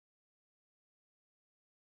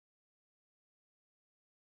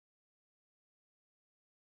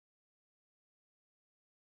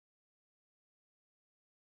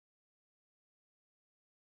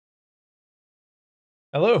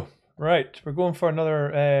Hello. Right, we're going for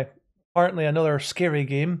another, apparently another scary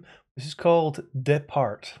game. This is called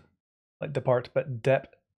DEPPART. Like Depart, but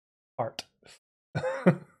DEPPART.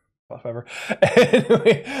 Whatever.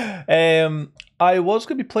 Anyway, I was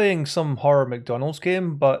going to be playing some horror McDonald's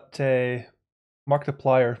game, but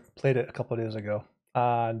Markiplier played it a couple of days ago,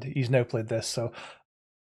 and he's now played this. So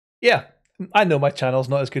yeah, I know my channel's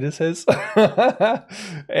not as good as his.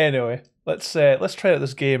 Anyway, let's try out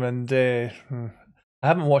this game, and I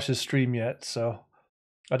haven't watched his stream yet, so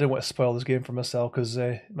I didn't want to spoil this game for myself because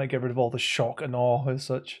it might get rid of all the shock and awe and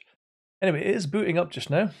such. Anyway, it is booting up just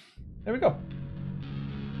now. There we go.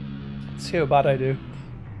 Let's see how bad I do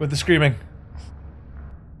with the screaming.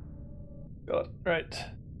 God, right.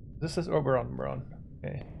 This is what we're on. We're on.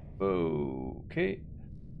 Okay. Okay.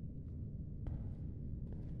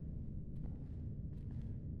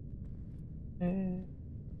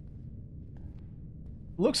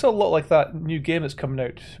 Looks a lot like that new game that's coming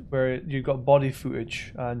out where you've got body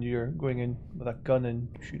footage and you're going in with a gun and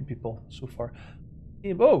shooting people so far.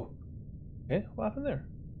 Oh! Okay, what happened there?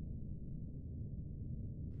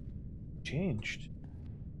 Changed.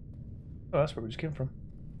 Oh, that's where we just came from.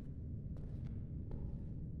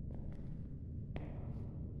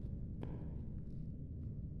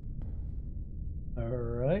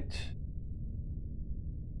 Alright.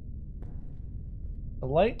 The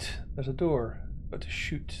light, there's a door. Got to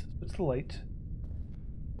shoot. What's the light?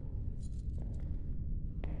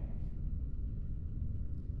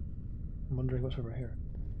 I'm wondering what's over here.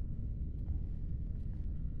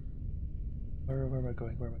 Where am I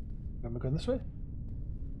going? Where am I going this way?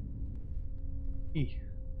 E.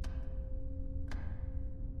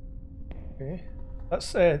 Okay.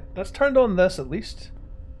 That's turned on this at least.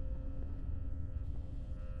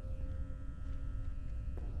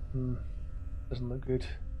 Doesn't look good.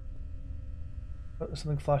 Oh, there's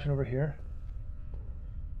something flashing over here.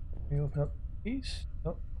 Can we open up these?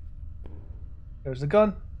 No. There's the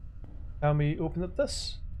gun. Can we open up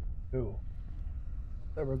this? No.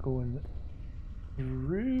 That we're going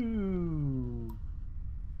through.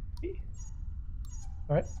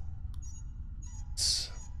 Alright.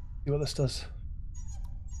 Let's see what this does.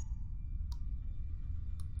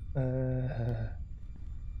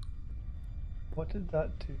 What did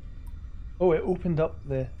that do? Oh, it opened up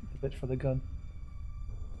the bit for the gun.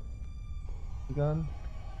 The gun.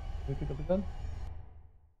 Can we pick up the gun?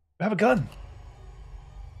 We have a gun!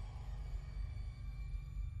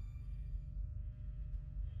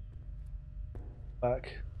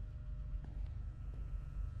 Back.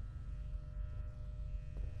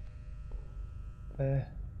 By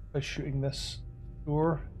shooting this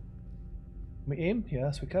door. Can we aim?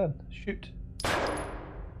 Yes, we can. Shoot.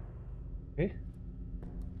 Okay.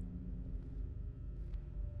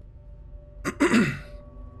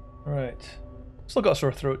 Alright. Still got a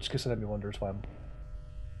sore throat, just in case anybody wonders why I'm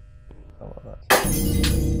not like that.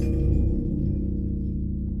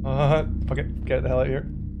 Fuck it. Get the hell out of here.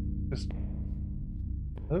 Just.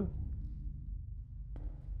 Oh.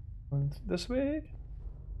 And this way?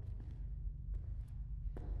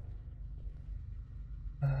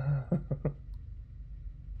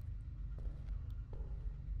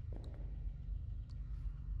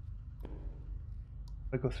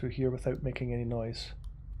 I go through here without making any noise.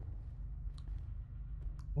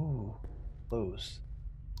 Ooh, closed.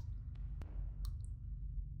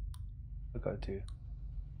 I gotta do.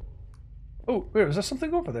 Oh, wait, is there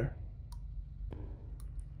something over there?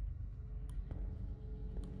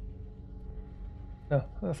 No,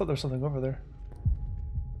 I thought there was something over there.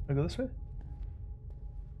 Can I go this way?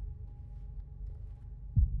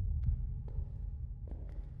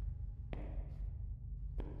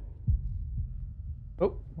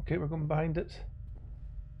 Oh, okay, we're going behind it.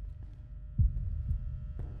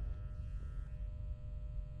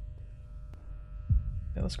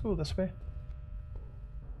 Yeah, let's go this way.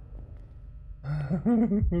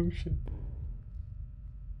 Oh shit.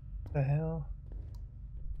 What the hell?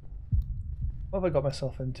 What have I got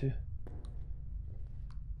myself into?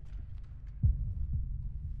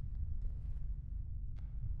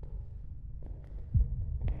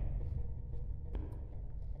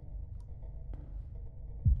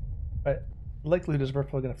 Right, likelihood is we're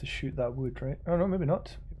probably gonna have to shoot that wood, right? Oh no, maybe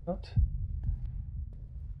not. Maybe not.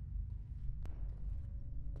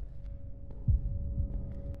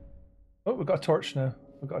 Oh, we've got a torch now.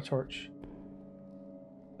 We've got a torch.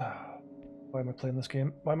 Why am I playing this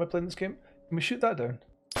game? Why am I playing this game? Can we shoot that down?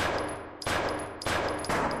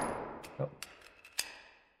 No.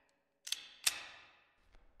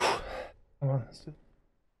 Come on, let's do it.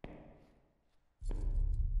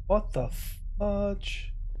 What the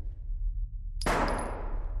fudge?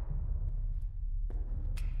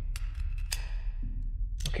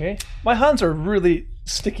 Okay. My hands are really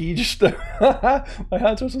sticky just now. My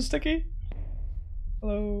hands are so sticky.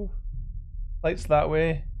 Hello. Lights that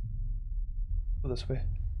way. Go this way.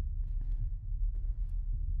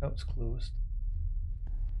 No, it's closed.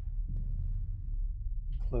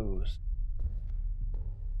 Closed.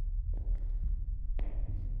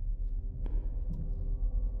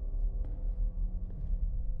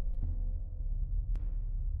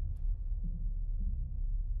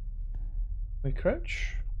 We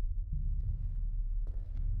crouch?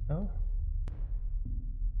 No?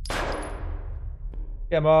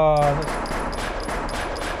 Come on!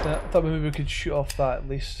 Yeah, I thought maybe we could shoot off that at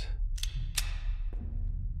least.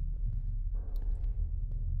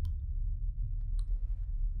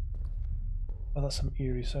 Oh, that's some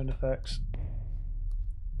eerie sound effects.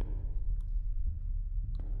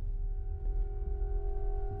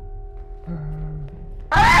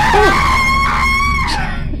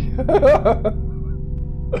 Okay,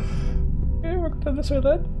 we're going this way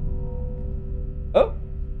then. Oh,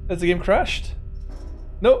 has the game crashed?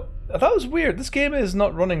 No, that was weird. This game is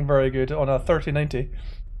not running very good on a 3090.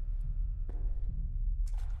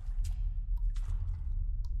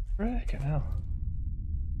 Frickin' hell.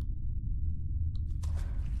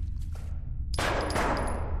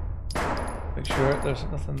 Make sure there's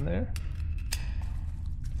nothing there.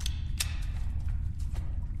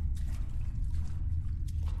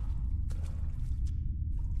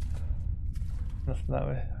 Nothing that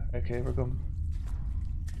way. Okay, we're going.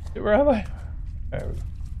 Where am I? There we go.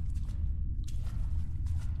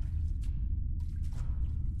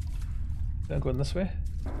 I'm going this way.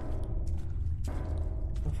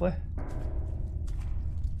 Hopefully.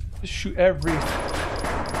 Just shoot every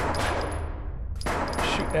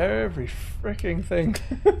freaking thing.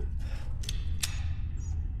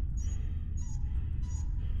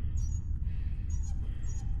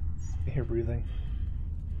 I hear breathing.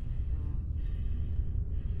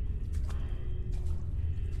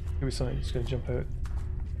 Maybe something's gonna jump out.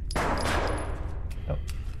 Oh.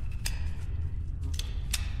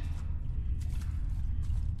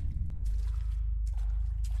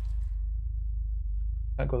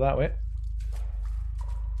 Can't go that way.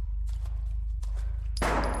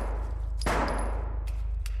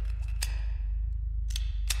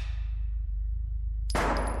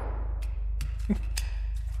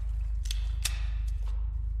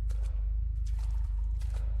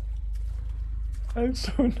 I'm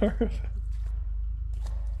so nervous.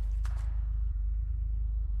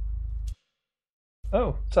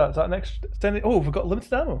 Oh, is that next standing? Oh, we've got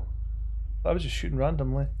limited ammo. I was just shooting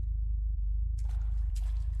randomly.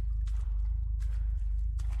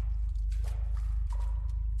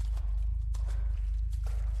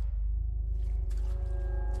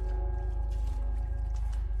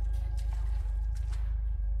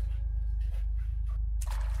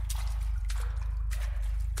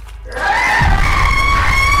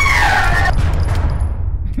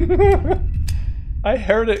 I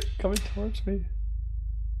heard it coming towards me.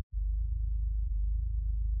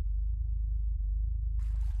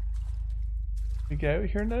 We get out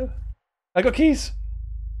of here now? I got keys!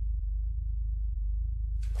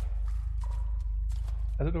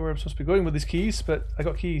 I don't know where I'm supposed to be going with these keys, but I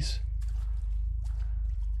got keys.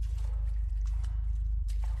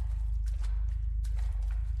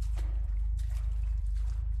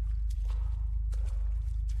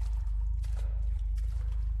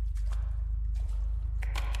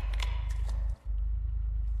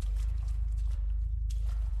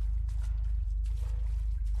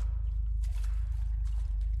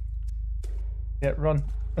 Yeah, run.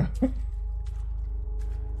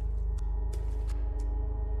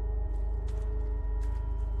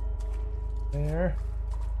 There.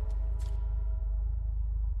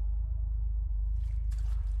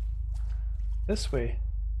 This way.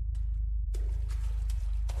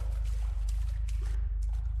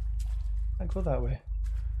 I go that way.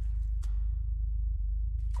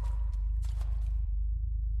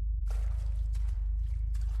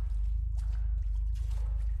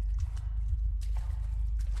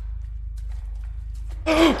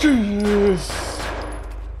 Jesus!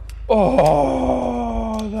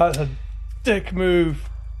 Oh, that's a dick move.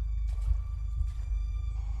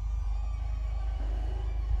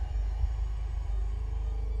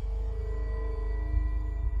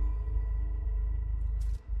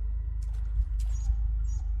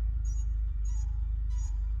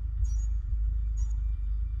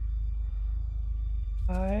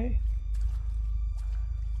 Hi.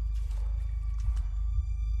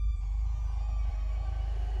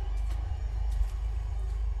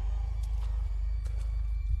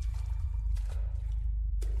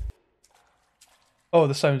 Oh,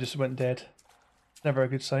 the sound just went dead. Never a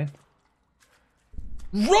good sign.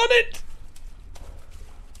 Run it!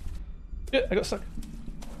 Yeah, I got stuck.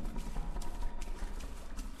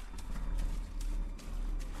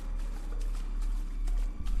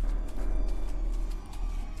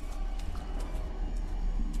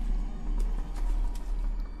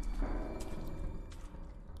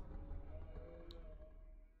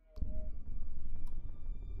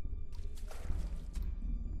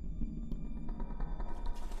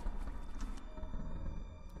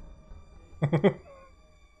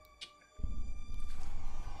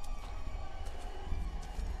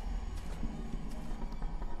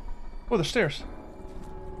 Oh, there's stairs.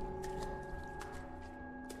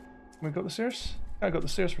 Can we go up the stairs? Can't go up the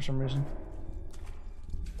stairs for some reason.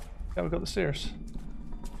 Can't we go up the stairs?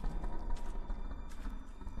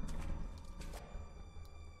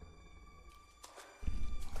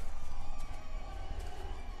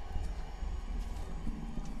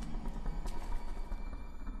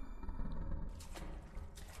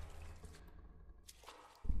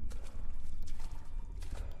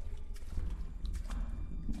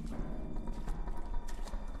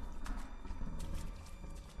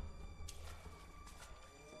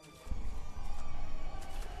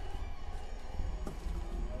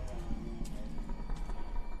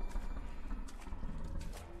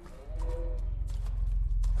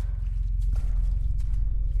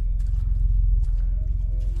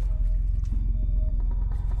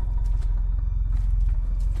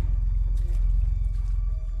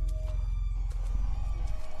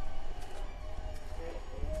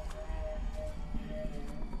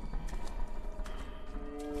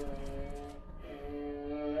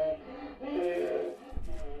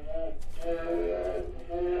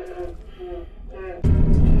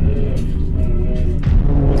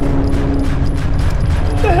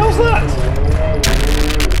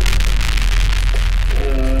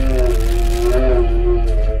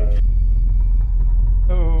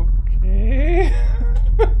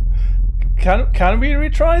 Can we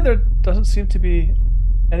retry? There doesn't seem to be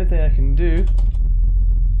anything I can do.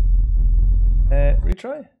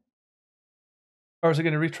 Retry? Or is it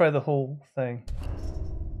going to retry the whole thing?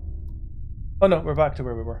 Oh no, we're back to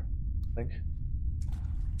where we were, I think.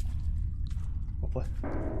 Hopefully.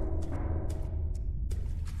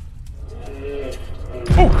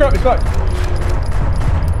 Oh crap, he's back!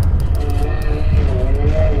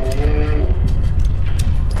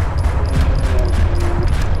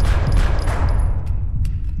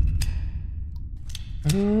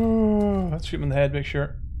 Let's shoot him in the head, make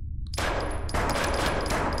sure.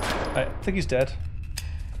 I think he's dead.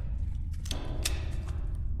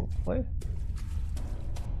 Hopefully.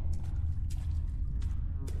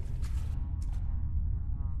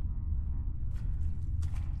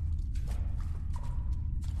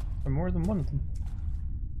 Or more than one of them.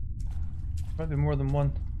 Might be more than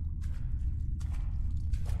one.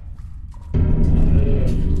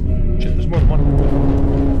 Shit, there's more than one.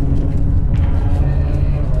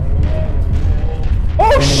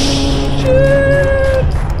 Oh shit!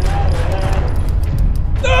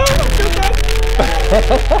 No, don't do that!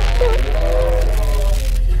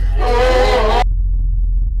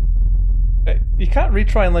 You can't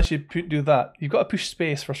retry unless you do that. You've got to push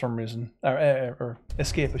space for some reason, or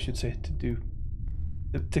escape, I should say, to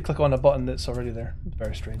click on a button that's already there. It's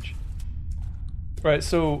very strange. Right,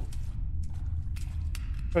 so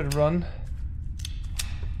try to run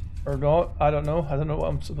or not. I don't know. I don't know what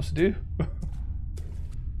I'm supposed to do.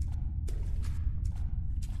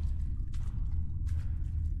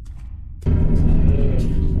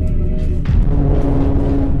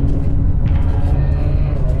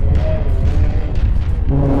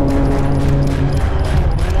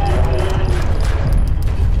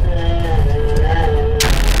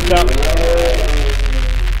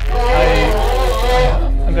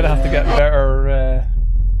 I'm gonna have to get better,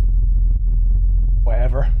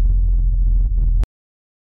 whatever.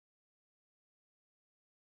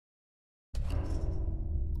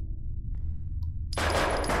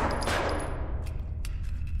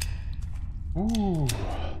 Ooh.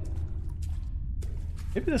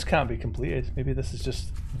 Maybe this can't be completed. Maybe this is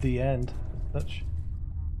just the end. Such.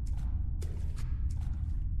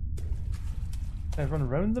 Can I run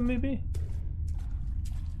around them, maybe?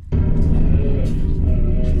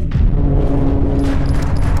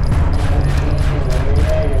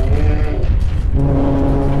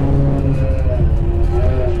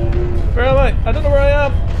 Where am I? I don't know where I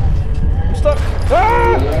am. I'm stuck.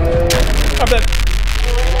 Ah! I'm dead.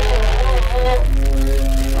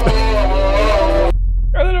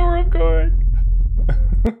 I don't know where I'm going.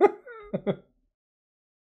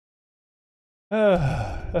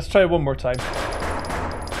 Let's try it one more time.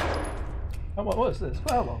 What is this?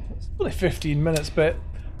 Well, it's only 15 minutes, but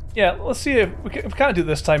yeah, let's see if we can't do it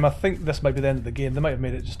this time. I think this might be the end of the game. They might have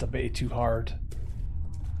made it just a bit too hard.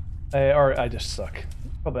 Or I just suck.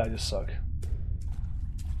 Probably I just suck.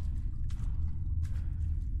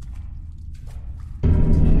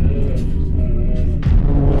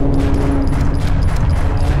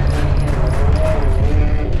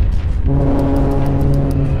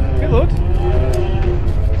 Reload.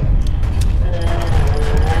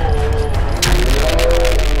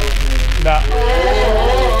 Nah.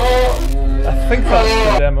 I think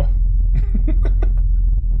that's the demo.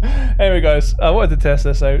 Anyway, guys, I wanted to test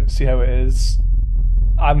this out, see how it is.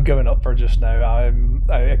 I'm giving up for just now. I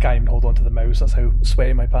can't even hold on to the mouse. That's how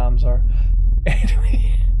sweaty my palms are.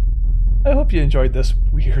 Anyway, I hope you enjoyed this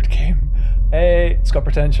weird game. It's got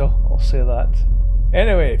potential. I'll say that.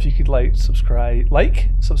 Anyway, if you could subscribe,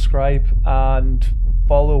 and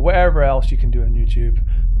follow whatever else you can do on YouTube,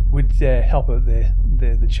 would help out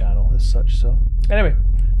the channel as such. So anyway,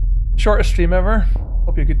 shortest stream ever.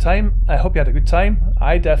 Hope you had a good time. I hope you had a good time.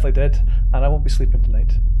 I definitely did, and I won't be sleeping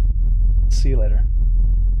tonight. See you later.